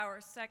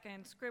Our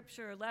second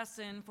scripture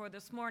lesson for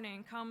this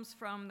morning comes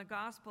from the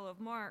Gospel of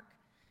Mark.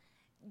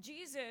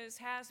 Jesus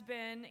has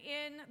been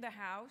in the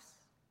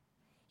house.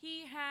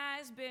 He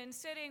has been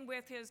sitting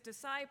with his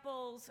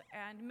disciples,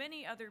 and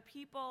many other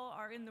people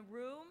are in the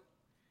room.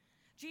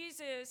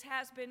 Jesus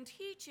has been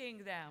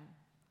teaching them.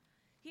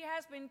 He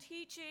has been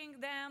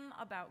teaching them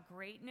about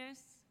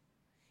greatness.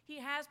 He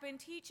has been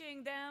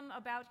teaching them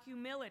about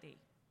humility.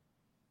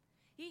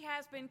 He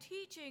has been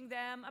teaching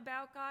them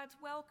about God's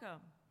welcome.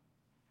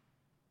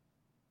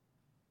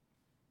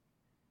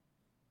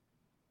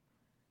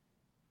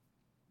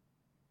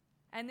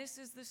 And this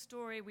is the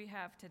story we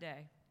have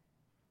today.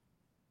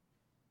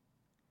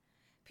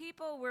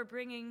 People were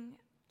bringing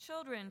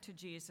children to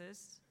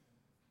Jesus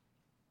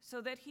so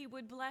that he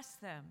would bless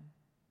them.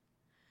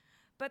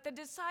 But the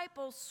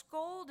disciples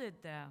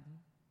scolded them.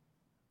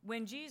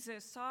 When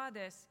Jesus saw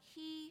this,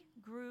 he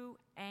grew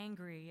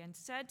angry and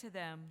said to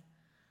them,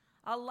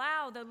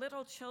 "Allow the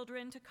little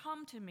children to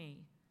come to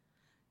me.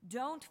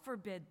 Don't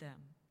forbid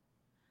them,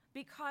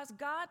 because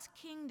God's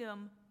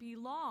kingdom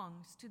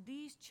belongs to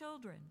these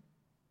children.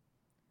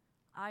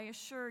 I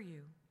assure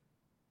you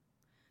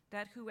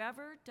that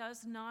whoever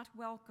does not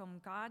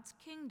welcome God's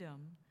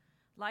kingdom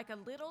like a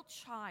little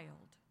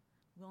child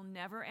will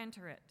never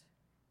enter it."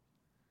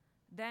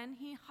 Then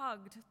he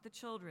hugged the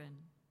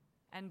children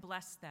and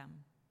blessed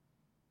them.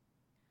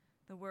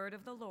 The word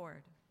of the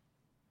Lord.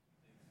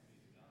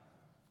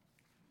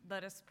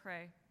 Let us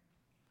pray.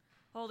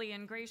 Holy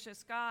and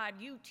gracious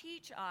God, you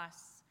teach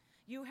us.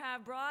 You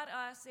have brought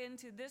us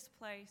into this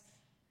place,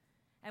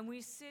 and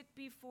we sit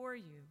before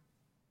you.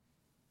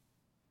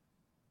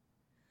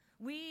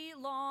 We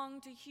long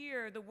to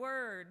hear the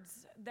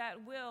words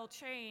that will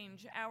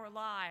change our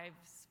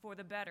lives for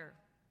the better.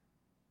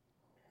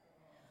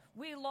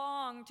 We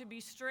long to be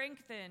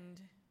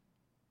strengthened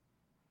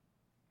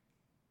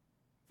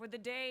for the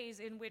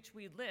days in which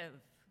we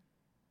live.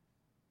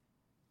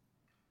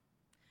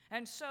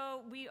 And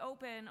so we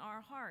open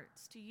our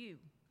hearts to you.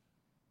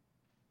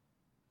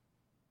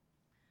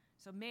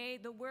 So may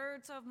the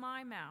words of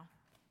my mouth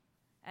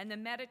and the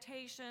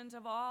meditations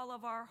of all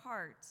of our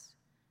hearts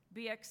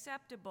be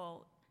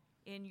acceptable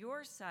in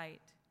your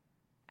sight,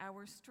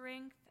 our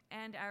strength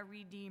and our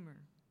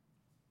Redeemer.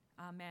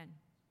 Amen.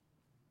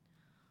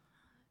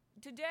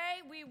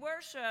 Today we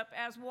worship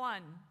as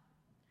one.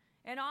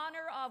 In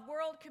honor of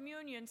World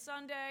Communion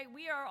Sunday,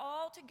 we are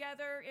all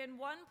together in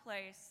one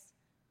place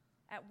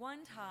at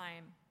one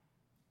time.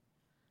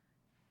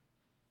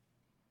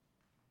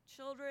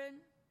 Children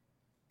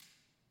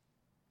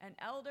and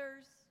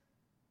elders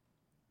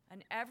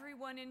and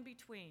everyone in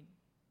between.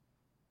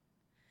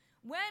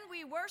 When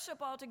we worship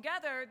all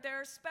together,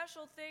 there are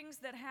special things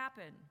that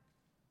happen.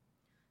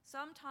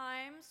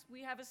 Sometimes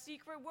we have a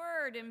secret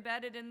word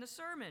embedded in the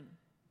sermon.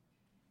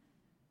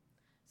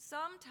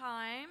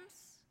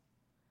 Sometimes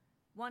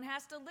one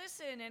has to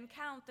listen and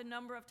count the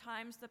number of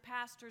times the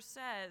pastor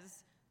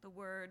says the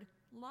word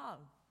love.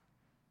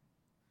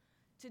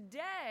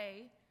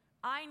 Today,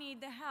 I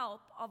need the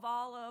help of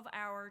all of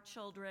our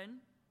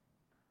children,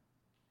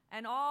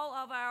 and all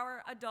of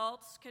our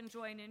adults can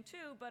join in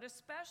too, but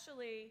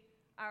especially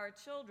our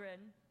children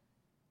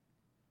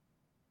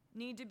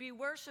need to be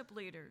worship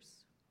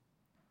leaders.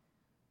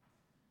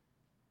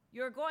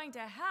 You're going to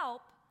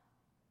help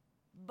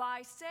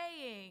by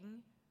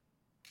saying,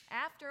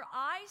 after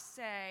I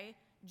say,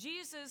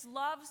 Jesus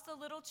loves the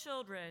little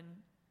children,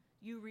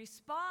 you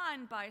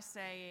respond by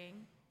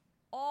saying,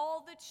 all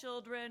the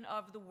children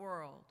of the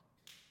world.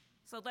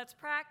 So let's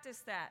practice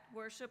that,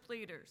 worship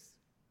leaders.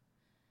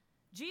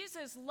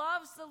 Jesus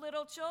loves the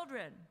little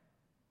children.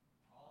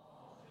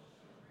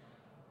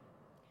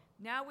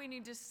 Now we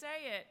need to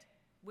say it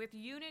with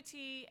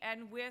unity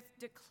and with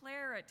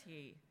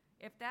declarity.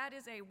 If that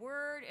is a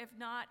word, if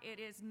not, it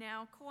is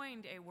now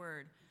coined a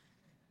word.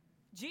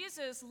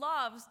 Jesus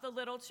loves the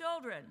little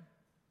children.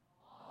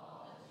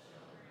 All the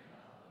children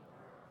of the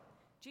world.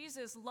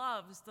 Jesus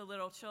loves the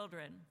little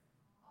children.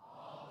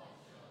 All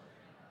the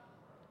children of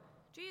the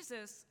world.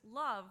 Jesus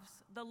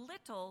loves the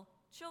little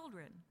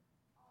children.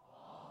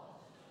 All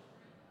the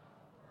children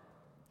of the world.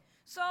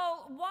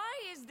 So why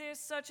is this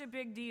such a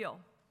big deal?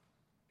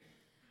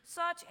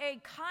 Such a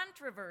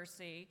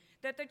controversy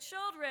that the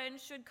children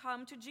should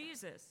come to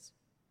Jesus?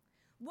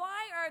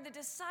 Why are the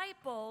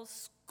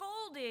disciples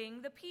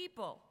scolding the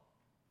people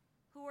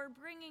who are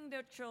bringing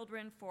their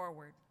children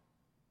forward?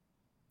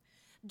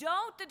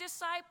 Don't the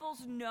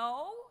disciples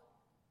know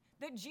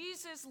that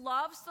Jesus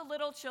loves the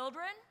little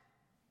children?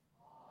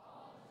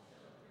 All the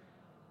children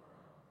of the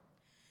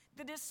world.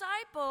 The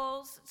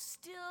disciples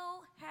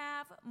still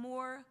have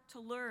more to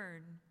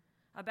learn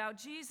about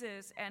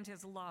Jesus and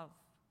his love.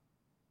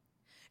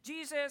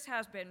 Jesus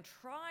has been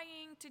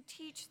trying to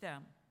teach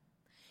them.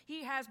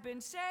 He has been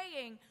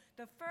saying,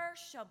 the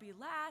first shall be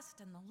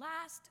last and the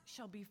last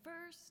shall be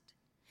first.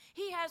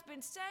 He has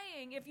been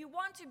saying, if you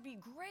want to be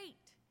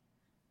great,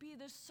 be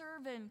the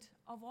servant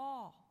of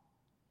all.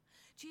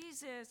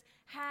 Jesus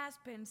has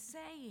been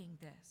saying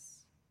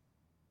this.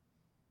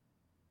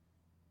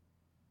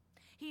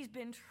 He's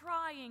been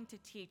trying to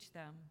teach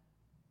them.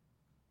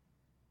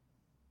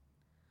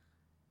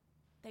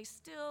 they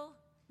still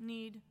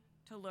need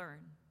to learn.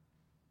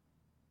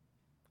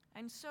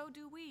 And so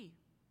do we.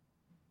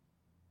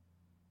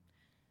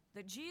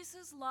 That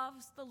Jesus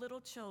loves the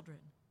little children.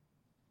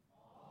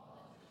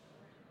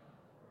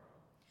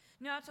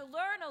 Now, to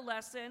learn a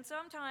lesson,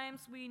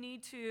 sometimes we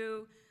need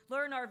to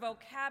learn our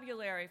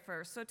vocabulary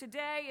first. So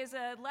today is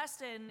a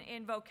lesson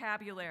in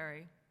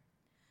vocabulary.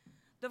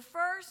 The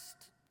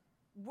first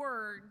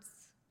words,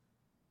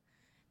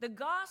 the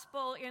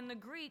gospel in the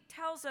Greek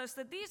tells us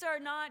that these are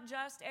not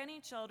just any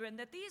children,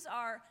 that these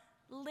are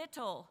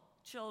little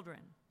children.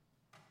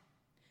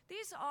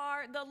 These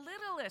are the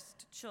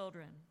littlest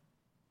children.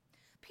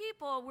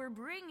 People were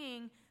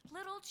bringing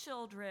little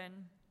children.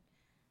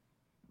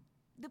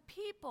 The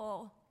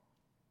people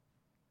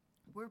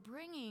were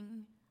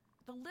bringing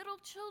the little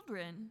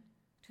children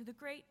to the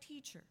great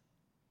teacher.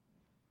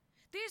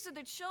 These are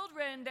the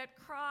children that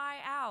cry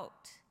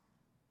out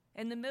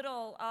in the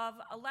middle of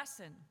a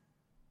lesson.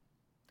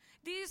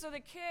 These are the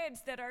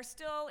kids that are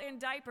still in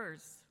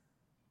diapers.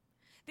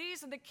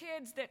 These are the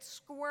kids that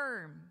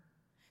squirm.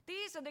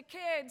 These are the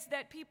kids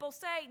that people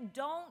say,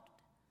 don't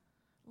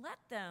let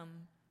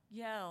them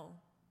yell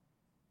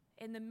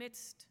in the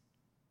midst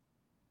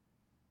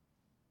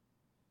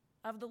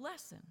of the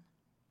lesson.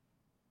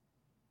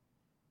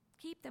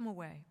 Keep them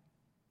away.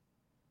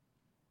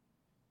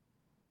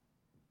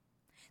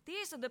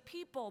 These are the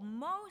people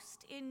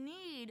most in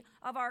need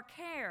of our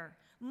care,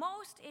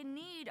 most in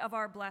need of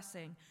our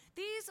blessing.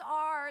 These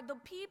are the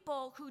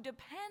people who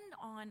depend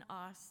on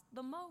us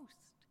the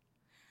most.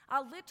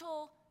 A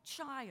little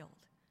child,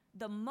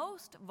 the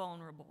most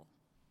vulnerable,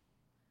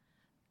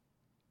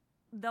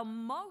 the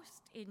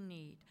most in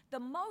need, the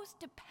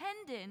most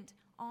dependent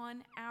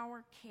on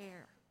our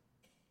care.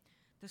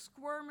 The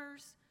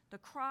squirmers, the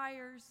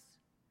criers,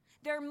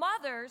 their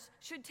mothers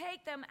should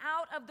take them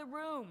out of the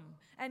room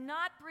and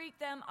not bring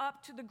them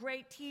up to the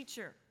great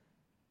teacher.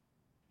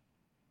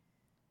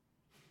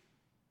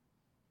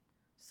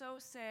 So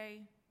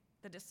say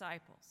the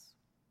disciples.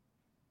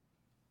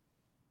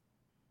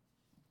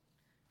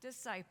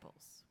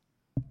 Disciples,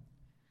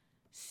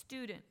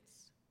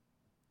 students,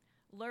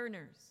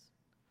 learners,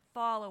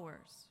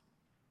 followers.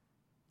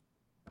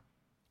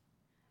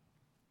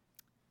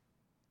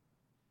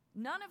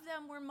 None of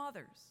them were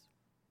mothers.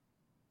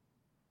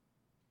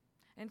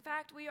 In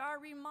fact, we are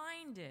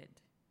reminded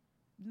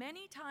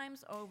many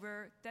times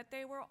over that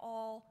they were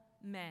all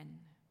men.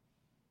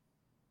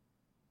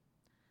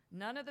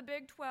 None of the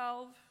Big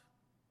 12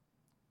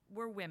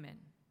 were women.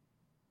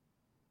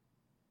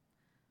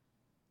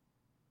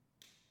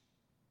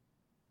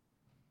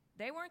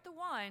 They weren't the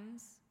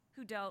ones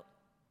who dealt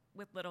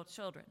with little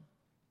children.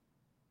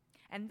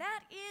 And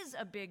that is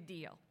a big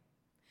deal,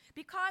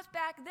 because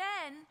back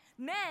then,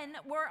 men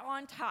were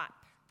on top.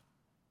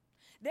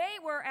 They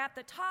were at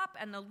the top,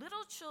 and the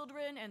little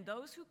children and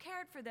those who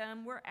cared for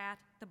them were at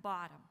the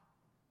bottom.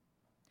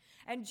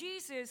 And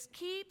Jesus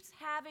keeps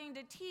having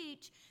to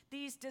teach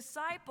these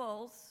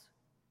disciples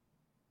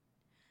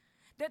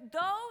that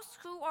those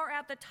who are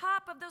at the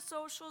top of the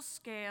social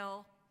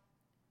scale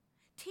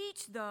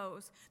teach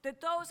those that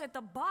those at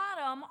the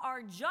bottom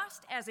are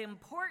just as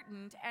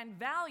important and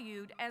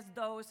valued as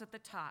those at the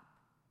top.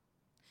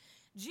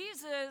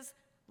 Jesus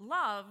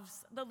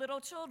loves the little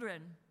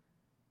children.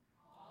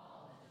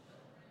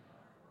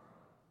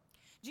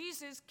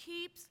 Jesus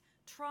keeps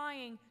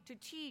trying to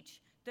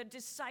teach the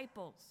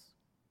disciples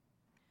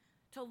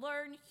to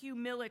learn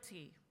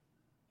humility.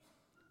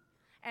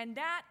 And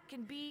that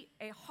can be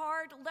a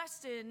hard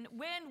lesson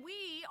when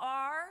we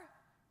are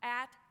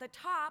at the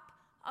top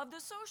of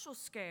the social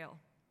scale,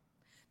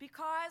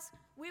 because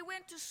we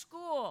went to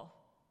school.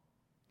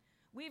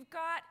 We've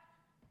got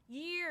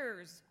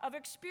years of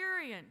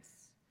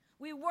experience.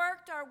 We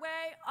worked our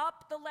way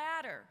up the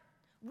ladder.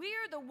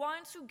 We're the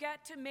ones who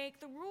get to make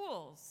the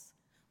rules.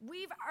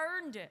 We've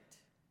earned it.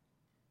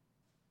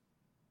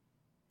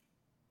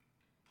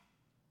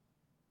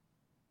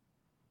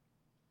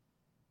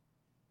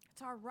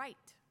 It's our right.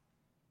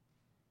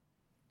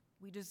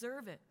 We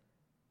deserve it.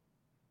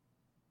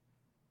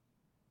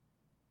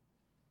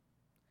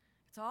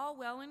 It's all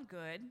well and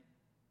good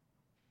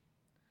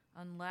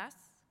unless,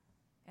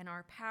 in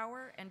our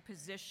power and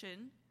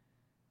position,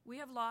 we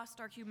have lost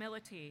our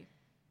humility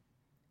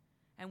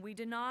and we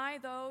deny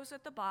those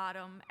at the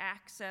bottom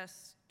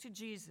access to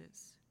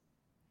Jesus.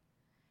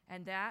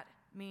 And that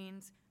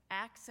means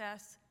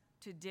access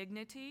to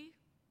dignity,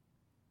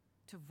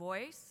 to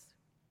voice,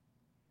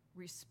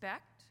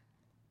 respect,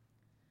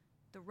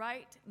 the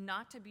right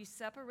not to be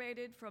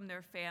separated from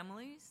their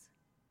families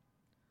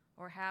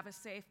or have a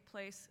safe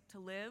place to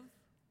live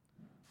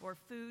or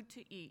food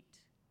to eat,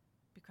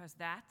 because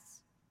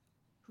that's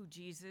who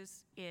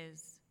Jesus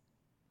is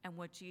and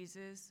what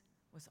Jesus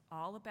was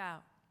all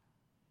about.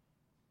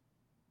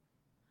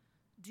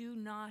 Do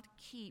not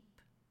keep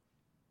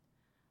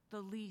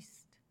the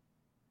least,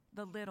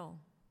 the little,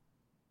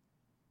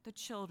 the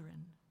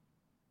children,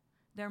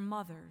 their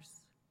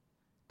mothers,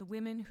 the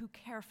women who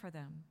care for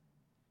them,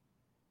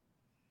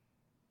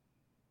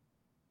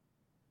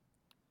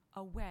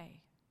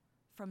 away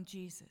from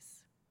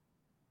Jesus.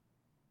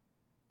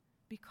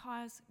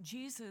 Because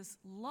Jesus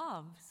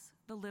loves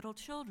the little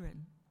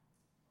children.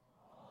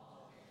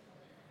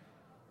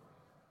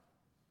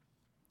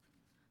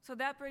 So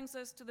that brings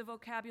us to the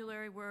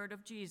vocabulary word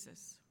of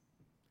Jesus.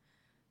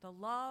 The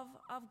love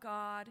of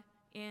God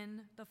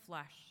in the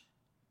flesh.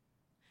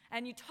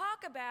 And you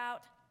talk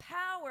about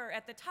power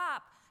at the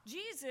top.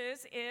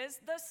 Jesus is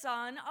the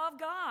Son of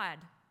God.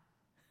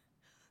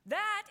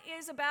 That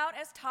is about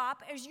as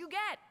top as you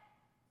get.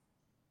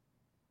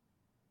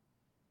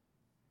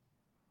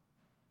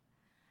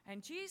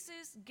 And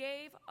Jesus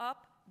gave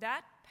up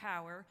that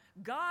power.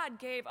 God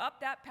gave up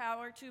that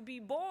power to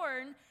be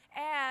born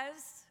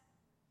as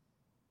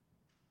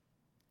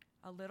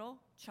a little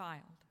child.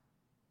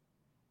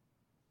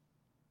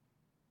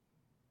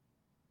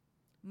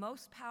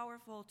 Most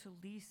powerful to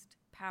least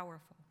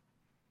powerful.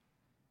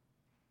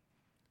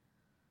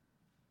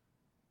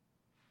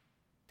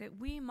 That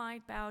we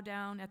might bow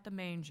down at the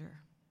manger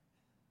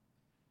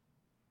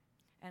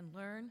and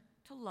learn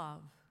to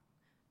love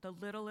the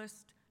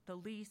littlest, the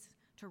least,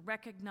 to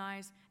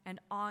recognize and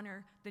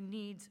honor the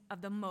needs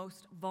of the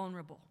most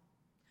vulnerable.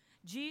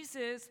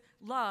 Jesus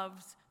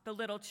loves the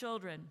little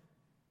children.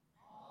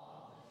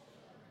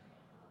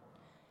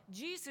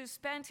 Jesus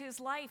spent his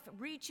life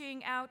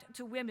reaching out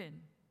to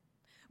women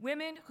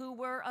who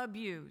were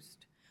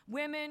abused,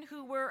 women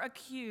who were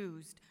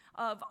accused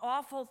of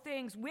awful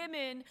things,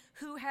 women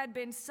who had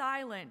been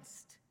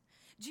silenced.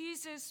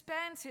 Jesus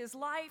spends his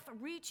life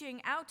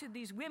reaching out to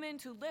these women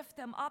to lift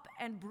them up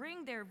and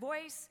bring their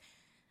voice,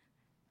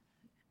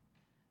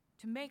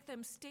 to make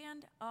them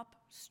stand up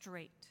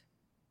straight.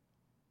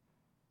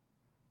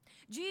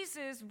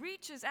 Jesus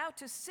reaches out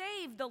to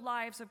save the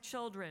lives of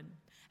children.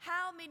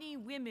 How many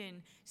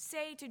women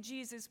say to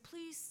Jesus,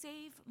 "Please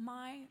save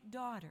my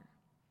daughter"?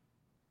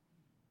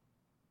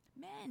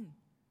 Men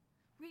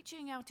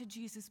reaching out to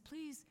Jesus,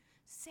 "Please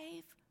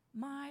save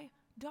my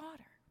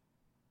daughter."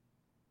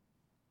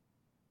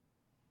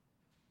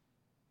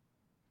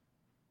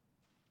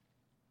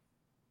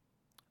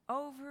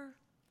 Over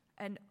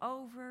and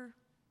over,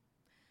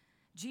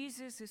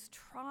 Jesus is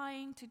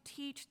trying to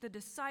teach the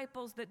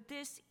disciples that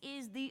this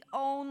is the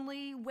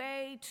only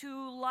way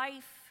to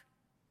life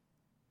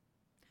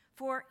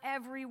for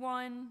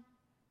everyone.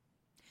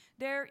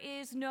 There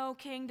is no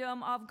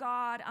kingdom of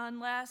God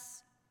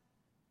unless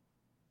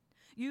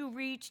you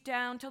reach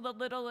down to the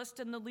littlest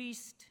and the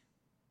least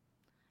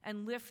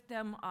and lift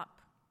them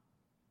up.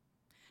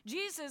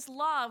 Jesus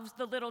loves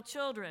the little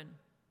children.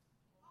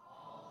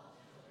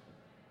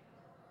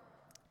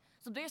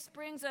 So this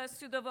brings us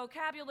to the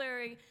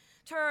vocabulary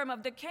term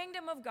of the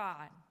kingdom of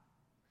God.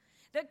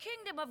 The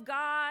kingdom of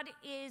God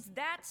is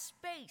that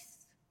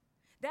space,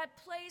 that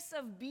place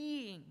of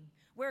being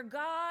where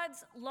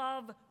God's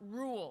love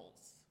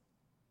rules,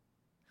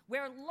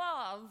 where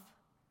love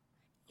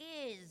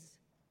is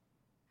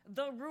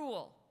the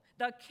rule,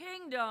 the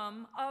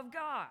kingdom of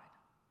God.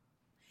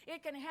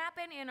 It can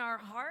happen in our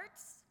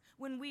hearts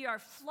when we are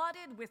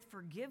flooded with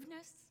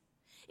forgiveness.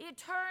 It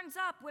turns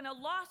up when a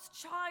lost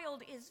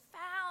child is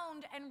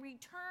found and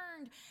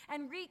returned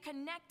and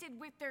reconnected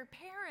with their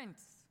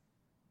parents.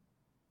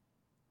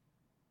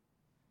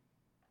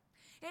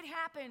 It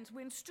happens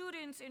when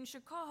students in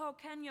Shikoho,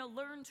 Kenya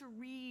learn to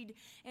read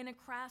in a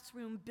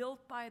classroom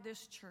built by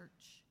this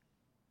church.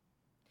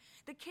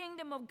 The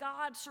kingdom of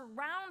God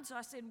surrounds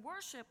us in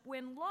worship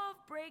when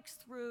love breaks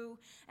through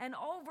and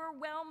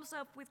overwhelms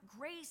us with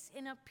grace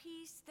in a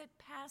peace that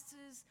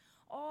passes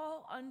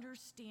all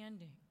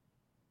understanding.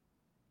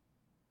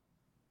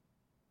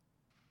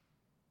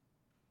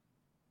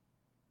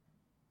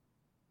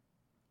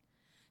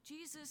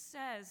 Jesus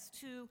says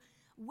to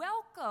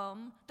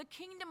welcome the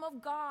kingdom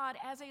of God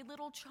as a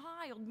little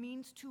child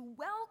means to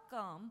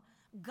welcome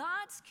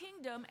God's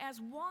kingdom as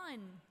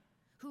one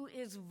who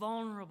is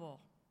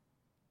vulnerable,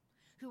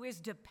 who is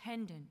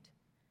dependent.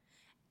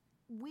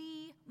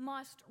 We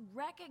must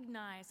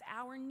recognize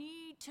our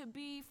need to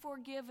be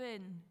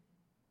forgiven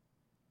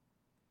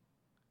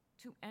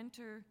to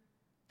enter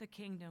the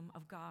kingdom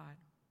of God.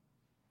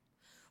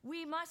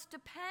 We must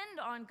depend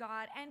on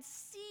God and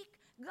seek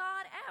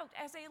God out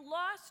as a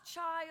lost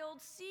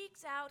child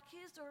seeks out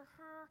his or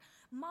her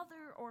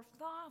mother or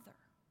father.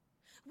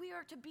 We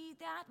are to be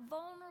that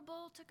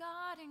vulnerable to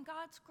God and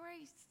God's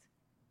grace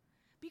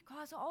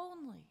because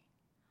only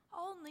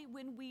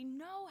when we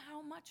know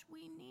how much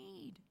we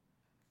need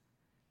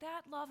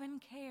that love and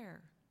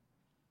care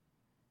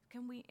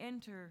can we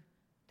enter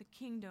the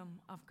kingdom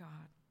of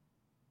God.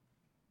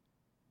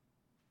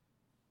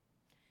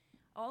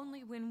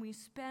 Only when we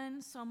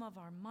spend some of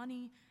our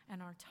money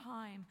and our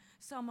time,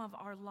 some of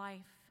our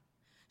life,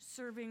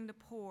 serving the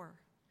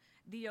poor,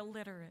 the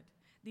illiterate,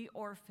 the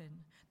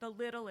orphan, the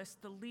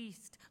littlest, the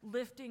least,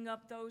 lifting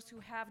up those who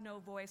have no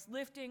voice,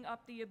 lifting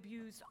up the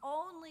abused,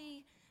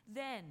 only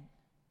then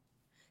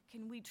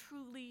can we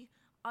truly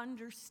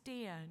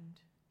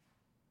understand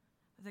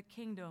the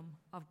kingdom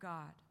of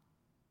God.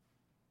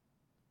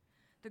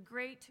 The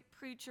great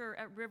preacher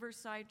at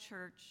Riverside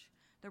Church,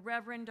 the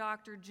Reverend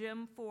Dr.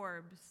 Jim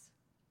Forbes,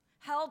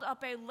 held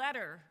up a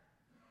letter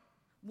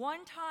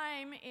one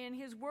time in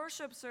his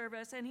worship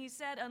service, and he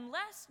said,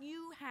 unless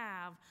you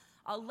have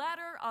a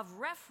letter of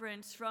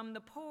reference from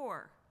the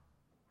poor,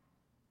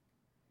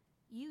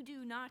 you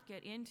do not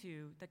get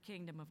into the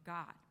kingdom of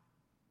God.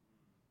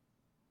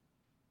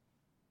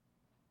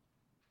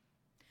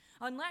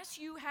 Unless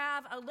you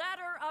have a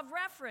letter of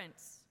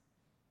reference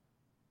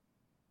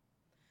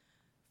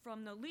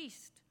from the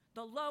least,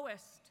 the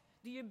lowest,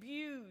 the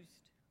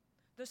abused,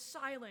 the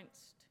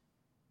silenced,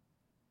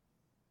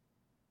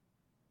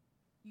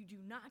 you do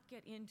not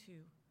get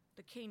into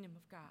the kingdom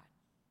of God.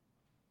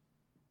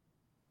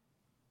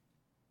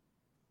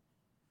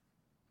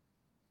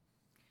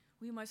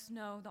 We must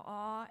know the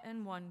awe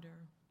and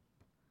wonder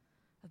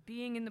of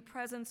being in the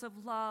presence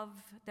of love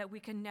that we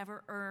can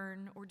never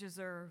earn or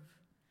deserve,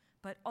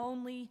 but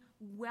only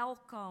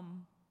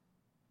welcome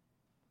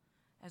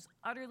as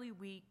utterly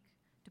weak,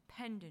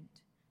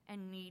 dependent,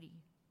 and needy.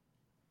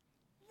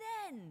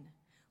 Then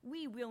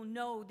we will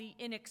know the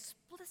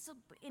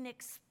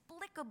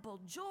inexplicable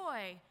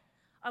joy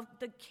of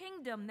the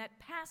kingdom that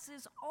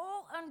passes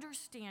all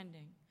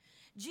understanding.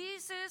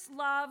 Jesus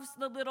loves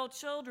the little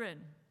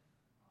children.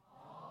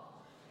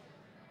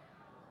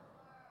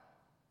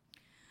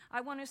 I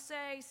want to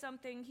say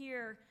something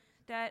here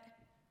that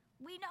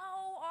we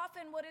know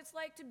often what it's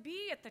like to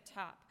be at the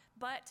top,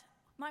 but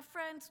my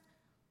friends,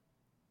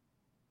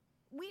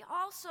 we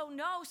also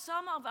know,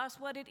 some of us,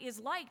 what it is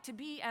like to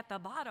be at the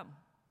bottom.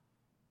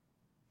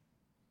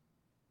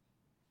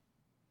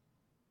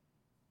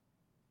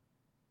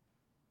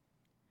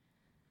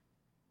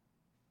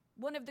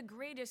 One of the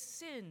greatest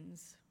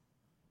sins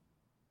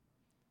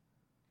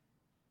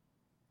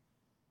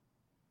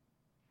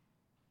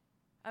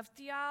of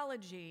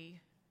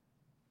theology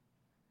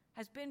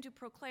has been to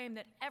proclaim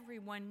that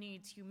everyone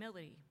needs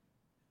humility.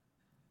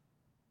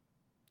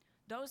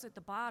 Those at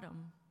the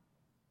bottom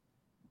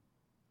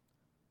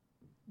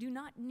do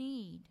not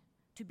need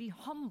to be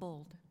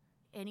humbled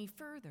any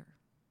further.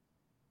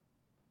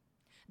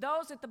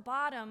 Those at the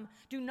bottom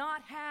do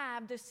not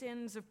have the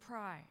sins of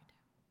pride.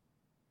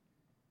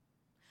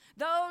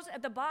 Those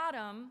at the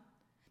bottom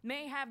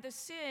may have the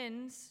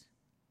sins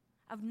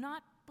of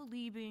not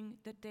believing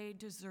that they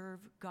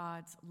deserve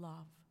God's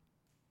love.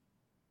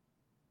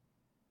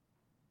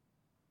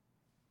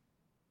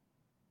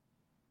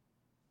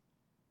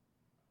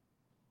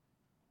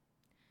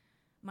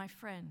 My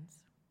friends,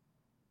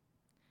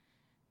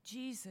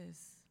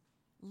 Jesus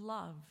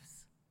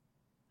loves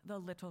the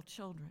little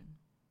children.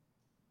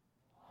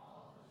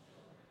 All the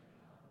children of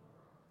the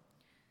world.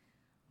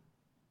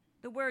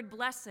 The word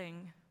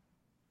blessing,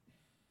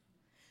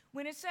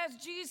 when it says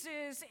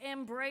Jesus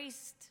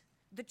embraced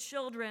the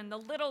children, the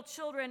little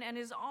children, in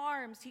his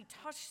arms, he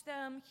touched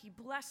them, he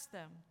blessed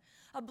them.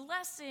 A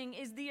blessing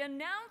is the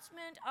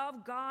announcement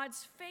of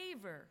God's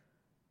favor.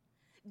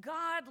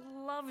 God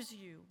loves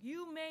you.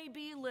 You may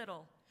be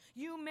little.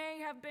 You may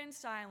have been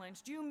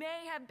silenced. You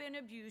may have been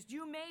abused.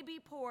 You may be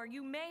poor.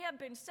 You may have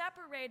been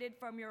separated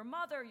from your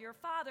mother, your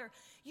father.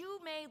 You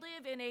may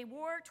live in a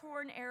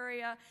war-torn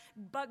area,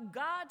 but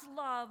God's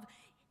love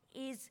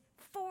is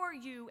for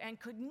you and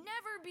could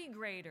never be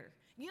greater.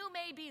 You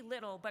may be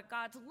little, but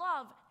God's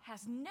love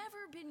has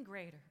never been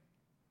greater.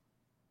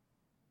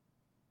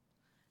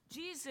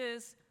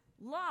 Jesus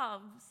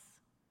loves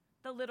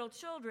the little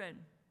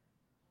children.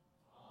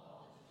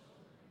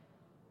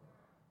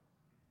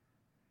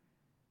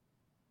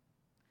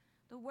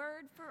 The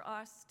word for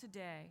us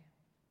today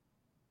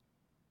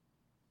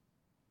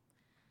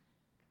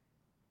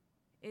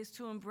is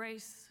to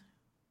embrace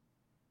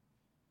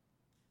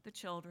the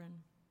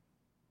children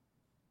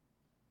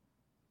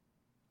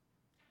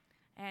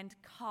and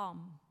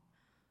come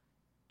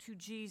to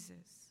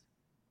Jesus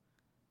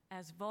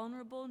as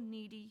vulnerable,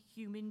 needy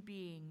human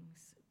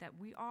beings that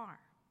we are,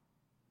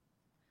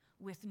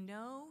 with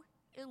no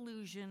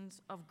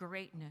illusions of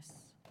greatness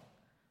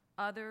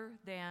other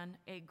than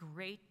a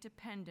great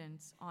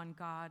dependence on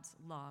God's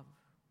love.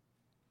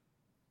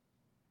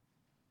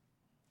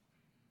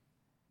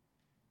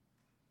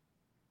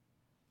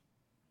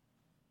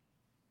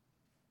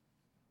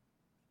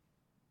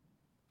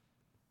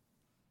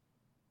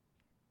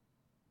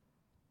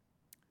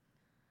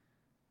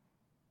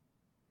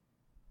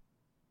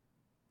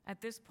 At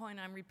this point,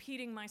 I'm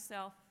repeating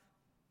myself.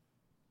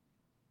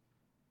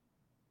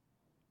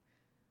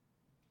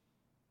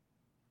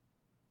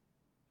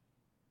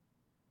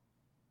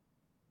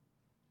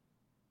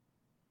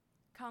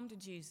 Come to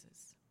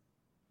Jesus.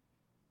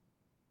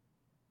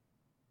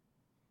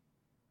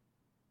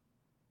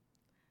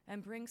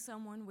 And bring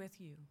someone with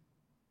you.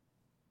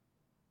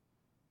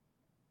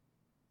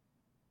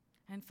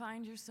 And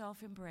find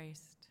yourself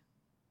embraced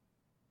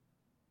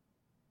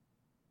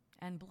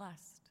and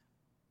blessed,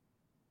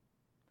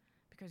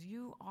 because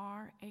you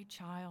are a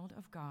child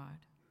of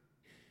God.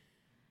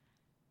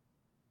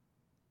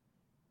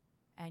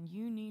 And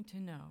you need to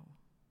know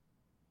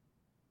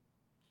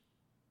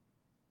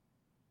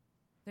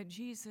that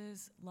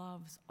Jesus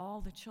loves all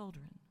the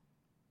children.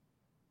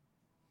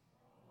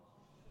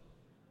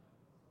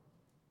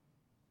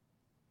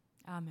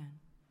 Amen.